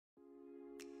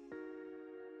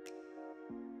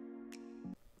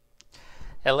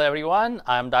Hello everyone,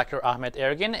 I'm Dr. Ahmed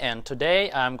Ergin, and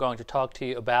today I'm going to talk to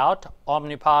you about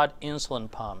Omnipod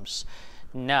insulin pumps.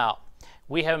 Now,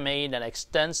 we have made an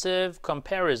extensive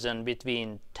comparison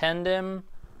between Tandem,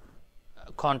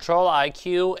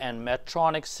 Control-IQ, and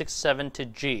Medtronic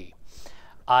 670G.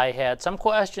 I had some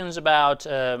questions about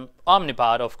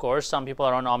Omnipod, of course. Some people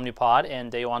are on Omnipod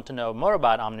and they want to know more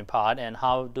about Omnipod and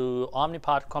how do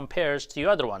Omnipod compares to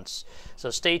other ones. So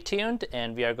stay tuned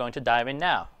and we are going to dive in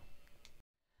now.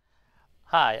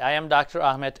 Hi, I am Dr.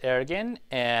 Ahmed Ergin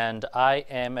and I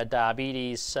am a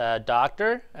diabetes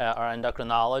doctor or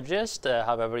endocrinologist,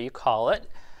 however you call it.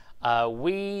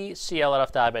 We see a lot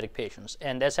of diabetic patients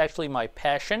and that's actually my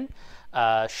passion.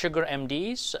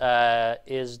 SugarMD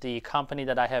is the company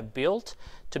that I have built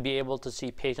to be able to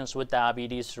see patients with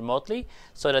diabetes remotely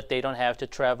so that they don't have to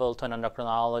travel to an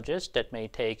endocrinologist that may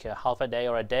take half a day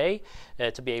or a day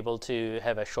to be able to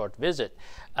have a short visit.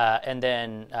 And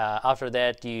then after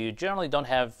that, you generally don't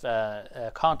have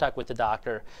contact with the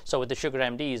doctor. So with the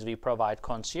SugarMDs, we provide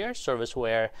concierge service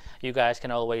where you guys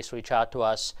can always reach out to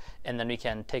us and then we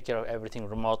can take care of everything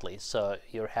remotely. So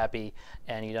you're happy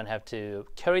and you don't have to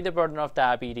carry the burden of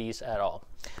diabetes at all.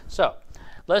 So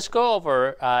let's go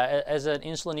over, as an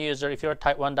insulin user, if you're a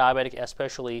type 1 diabetic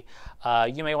especially,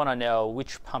 you may want to know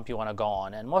which pump you want to go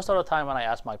on. And most of the time when I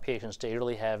ask my patients, they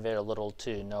really have very little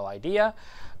to no idea.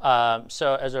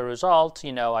 So as a result,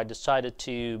 I decided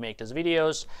to make these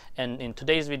videos. And in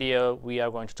today's video, we are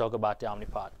going to talk about the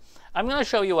Omnipod. I'm going to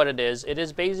show you what it is. It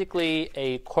is basically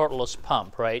a cordless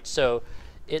pump, right? So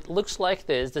it looks like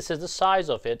this. This is the size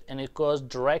of it, and it goes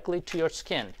directly to your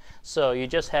skin. So you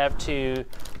just have to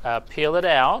peel it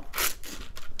out,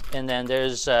 and then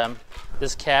there's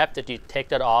this cap that you take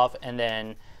that off, and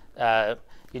then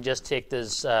you just take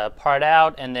this part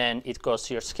out, and then it goes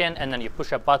to your skin, and then you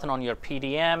push a button on your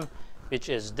PDM, which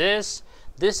is this.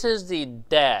 This is the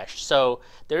dash. So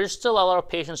there is still a lot of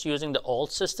patients using the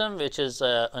old system, which is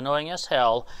annoying as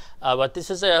hell. But this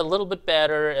is a little bit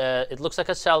better. It looks like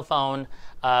a cell phone,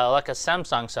 like a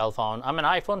Samsung cell phone. I'm an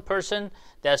iPhone person.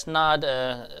 That's not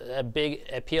a big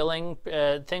appealing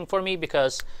thing for me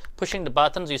because pushing the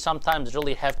buttons, you sometimes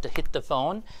really have to hit the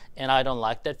phone, and I don't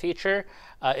like that feature.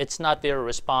 It's not very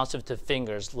responsive to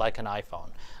fingers like an iPhone.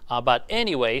 But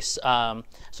anyways,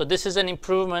 so this is an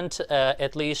improvement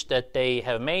at least that they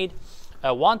have made.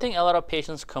 One thing a lot of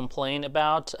patients complain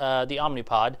about the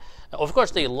Omnipod, of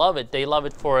course they love it. They love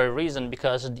it for a reason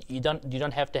because you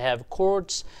don't have to have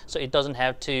cords, so it doesn't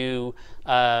have to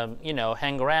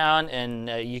hang around and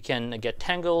you can get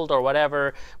tangled or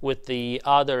whatever with the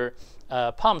other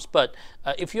pumps. But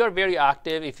if you are very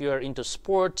active, if you are into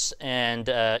sports, and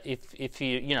if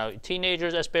you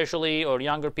teenagers especially or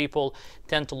younger people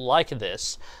tend to like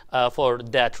this for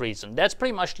that reason. That's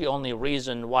pretty much the only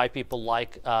reason why people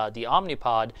like the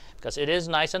Omnipod, because it is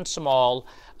nice and small.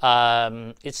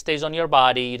 It stays on your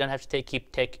body. You don't have to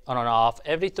keep on and off.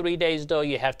 Every 3 days, though,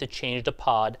 you have to change the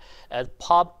pod.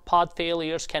 Pod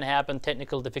failures can happen.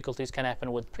 Technical difficulties can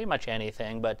happen with pretty much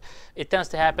anything, but it tends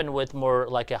to happen with more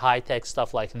like a high-tech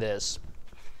stuff like this.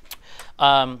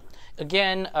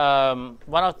 Again,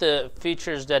 one of the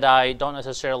features that I don't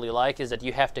necessarily like is that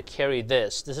you have to carry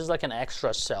this. This is like an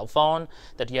extra cell phone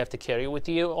that you have to carry with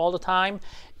you all the time.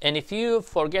 And if you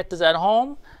forget this at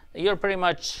home, you're pretty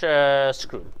much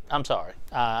screwed. I'm sorry.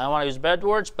 I don't want to use bad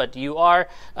words, but you are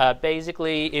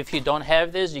basically, if you don't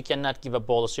have this, you cannot give a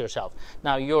bolus to yourself.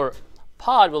 Now, your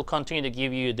pod will continue to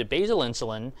give you the basal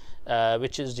insulin,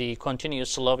 which is the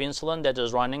continuous slow insulin that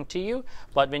is running to you.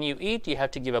 But when you eat, you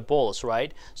have to give a bolus,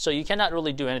 right? So you cannot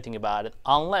really do anything about it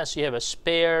unless you have a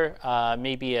spare,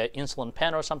 maybe an insulin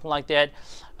pen or something like that.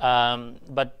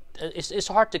 But it's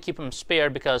hard to keep them spare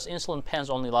because insulin pens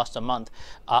only last a month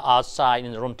outside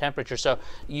in the room temperature. So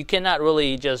you cannot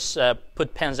really just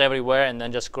put pens everywhere and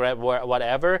then just grab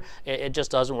whatever. It just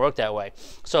doesn't work that way.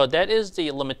 So that is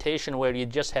the limitation where you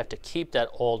just have to keep that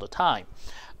all the time.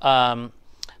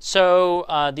 So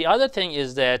the other thing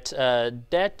is that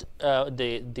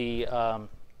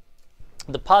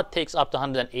the pod takes up to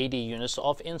 180 units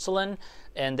of insulin,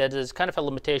 and that is kind of a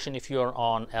limitation if you're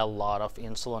on a lot of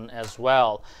insulin as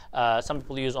well. Some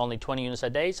people use only 20 units a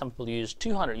day, some people use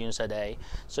 200 units a day.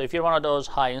 So if you're one of those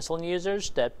high insulin users,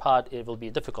 that pod, it will be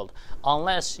difficult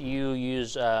unless you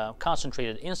use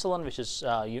concentrated insulin, which is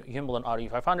Humulin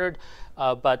RE500,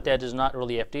 but that is not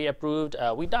really FDA approved.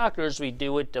 We doctors, we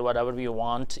do it whatever we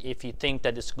want if you think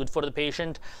that it's good for the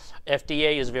patient.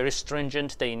 FDA is very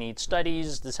stringent. They need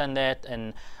studies, this and that,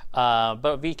 and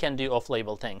but we can do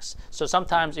off-label things. So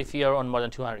sometimes if you're on more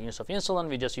than 200 units of insulin,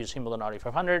 we just use Himalayan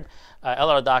RD500. A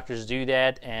lot of doctors do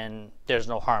that, and there's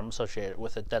no harm associated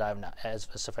with it that I've not, as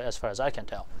far as I can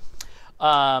tell.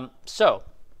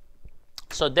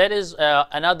 So that is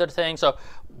another thing. So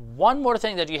one more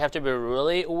thing that you have to be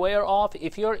really aware of,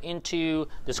 if you're into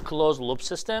this closed loop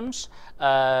systems,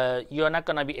 you're not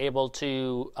going to be able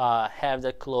to have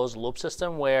the closed loop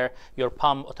system where your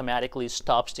pump automatically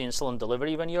stops the insulin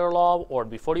delivery when you're low or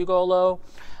before you go low.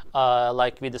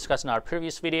 Like we discussed in our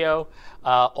previous video.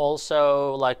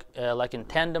 Also, like in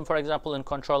tandem, for example, in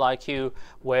Control-IQ,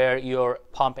 where your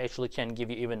pump actually can give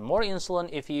you even more insulin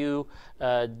if you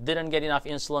didn't get enough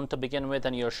insulin to begin with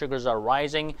and your sugars are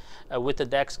rising. With the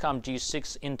Dexcom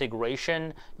G6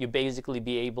 integration, you basically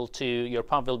be able to, your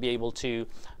pump will be able to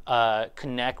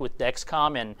connect with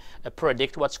Dexcom and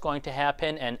predict what's going to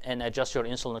happen and adjust your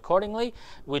insulin accordingly,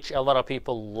 which a lot of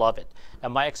people love it.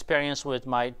 And my experience with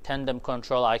my tandem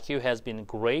Control-IQ has been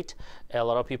great. A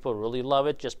lot of people really love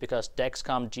it just because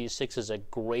Dexcom G6 is a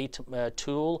great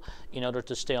tool in order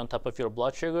to stay on top of your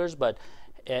blood sugars, but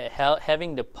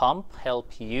having the pump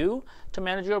help you to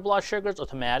manage your blood sugars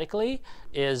automatically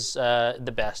is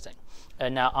the best thing.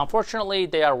 Now, unfortunately,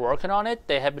 they are working on it.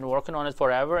 They have been working on it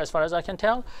forever, as far as I can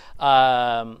tell.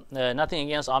 Nothing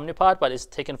against Omnipod, but it's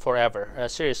taken forever.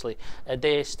 Seriously,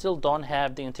 they still don't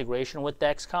have the integration with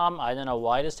Dexcom. I don't know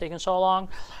why it is taking so long.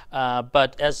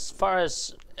 But as far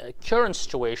as current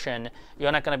situation,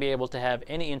 you're not going to be able to have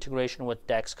any integration with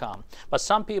Dexcom. But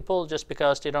some people, just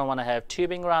because they don't want to have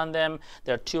tubing around them,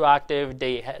 they're too active,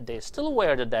 they still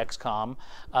wear the Dexcom,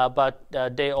 but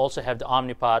they also have the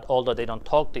Omnipod, although they don't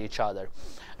talk to each other.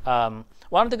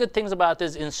 One of the good things about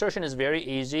this insertion is very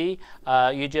easy.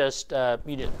 You just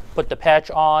put the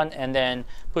patch on and then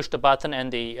push the button,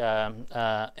 and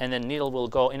the needle will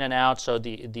go in and out. So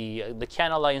the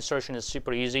cannula insertion is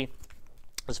super easy.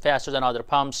 It's faster than other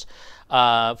pumps.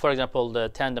 For example, the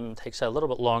tandem takes a little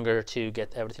bit longer to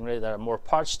get everything ready. There are more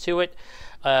parts to it.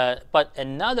 But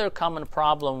another common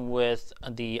problem with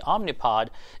the Omnipod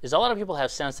is a lot of people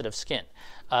have sensitive skin.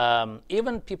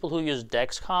 Even people who use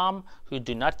Dexcom who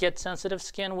do not get sensitive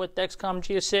skin with Dexcom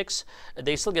G6,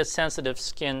 they still get sensitive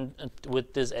skin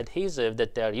with this adhesive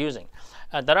that they're using.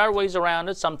 There are ways around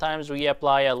it. Sometimes we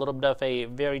apply a little bit of a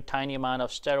very tiny amount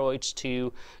of steroids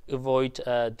to avoid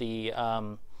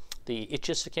the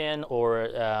itchy skin or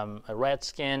red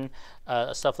skin,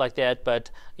 stuff like that.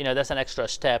 But that's an extra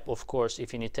step, of course,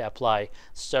 if you need to apply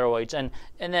steroids. And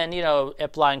then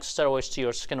applying steroids to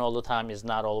your skin all the time is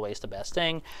not always the best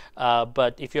thing.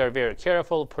 But if you are very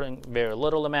careful, putting very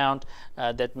little amount,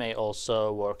 that may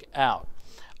also work out.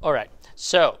 All right,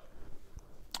 so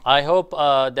I hope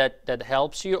that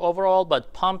helps you overall,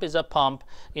 but pump is a pump.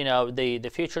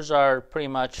 The features are pretty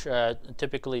much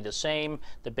typically the same,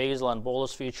 the basal and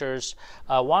bolus features.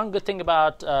 One good thing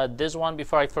about this one,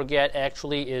 before I forget,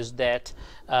 actually, is that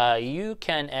you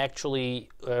can actually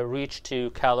reach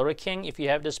to Calorie King if you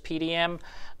have this PDM,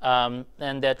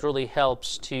 and that really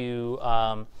helps to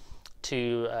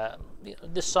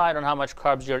decide on how much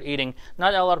carbs you're eating.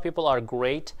 Not a lot of people are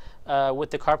great with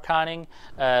the carb counting.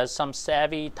 Some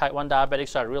savvy type 1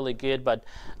 diabetics are really good, but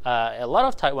a lot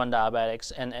of type 1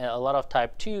 diabetics and a lot of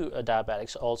type 2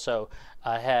 diabetics also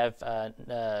have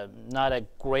not a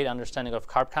great understanding of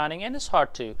carb counting, and it's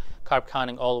hard to carb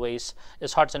counting always.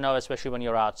 It's hard to know, especially when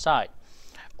you're outside.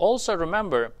 Also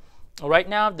remember, right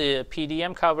now the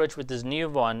PDM coverage with this new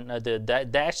one, the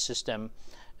DASH system,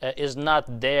 is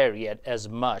not there yet as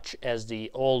much as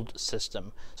the old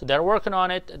system. So they're working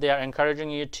on it. They are encouraging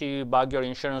you to bug your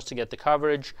insurance to get the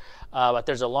coverage, but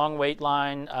there's a long wait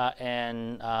line,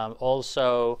 and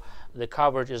also the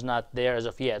coverage is not there as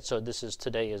of yet. So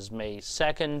today is May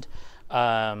 2nd.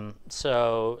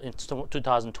 So it's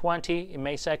 2020,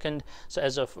 May 2nd. So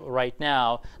as of right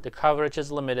now, the coverage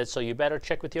is limited, so you better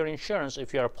check with your insurance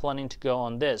if you are planning to go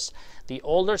on this. The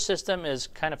older system is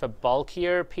kind of a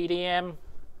bulkier PDM,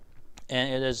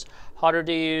 and it is harder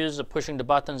to use. Pushing the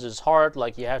buttons is hard.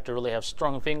 Like, you have to really have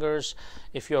strong fingers.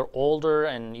 If you're older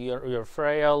and you're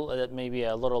frail, that may be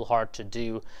a little hard to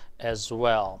do as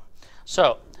well.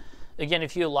 So again,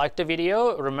 if you liked the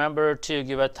video, remember to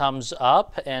give a thumbs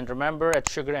up, and remember, at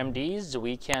SugarMDs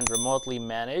we can remotely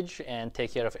manage and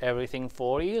take care of everything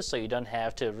for you, so you don't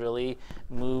have to really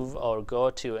move or go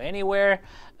to anywhere,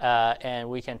 and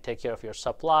we can take care of your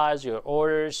supplies, your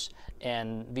orders,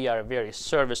 and we are very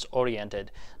service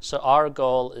oriented. So our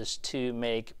goal is to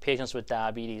make patients with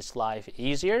diabetes life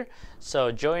easier.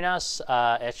 So join us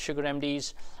at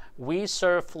SugarMDs. We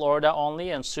serve Florida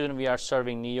only, and soon we are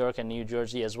serving New York and New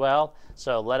Jersey as well.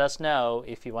 So let us know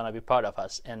if you want to be part of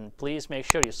us. And please make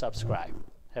sure you subscribe.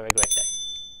 Have a great day.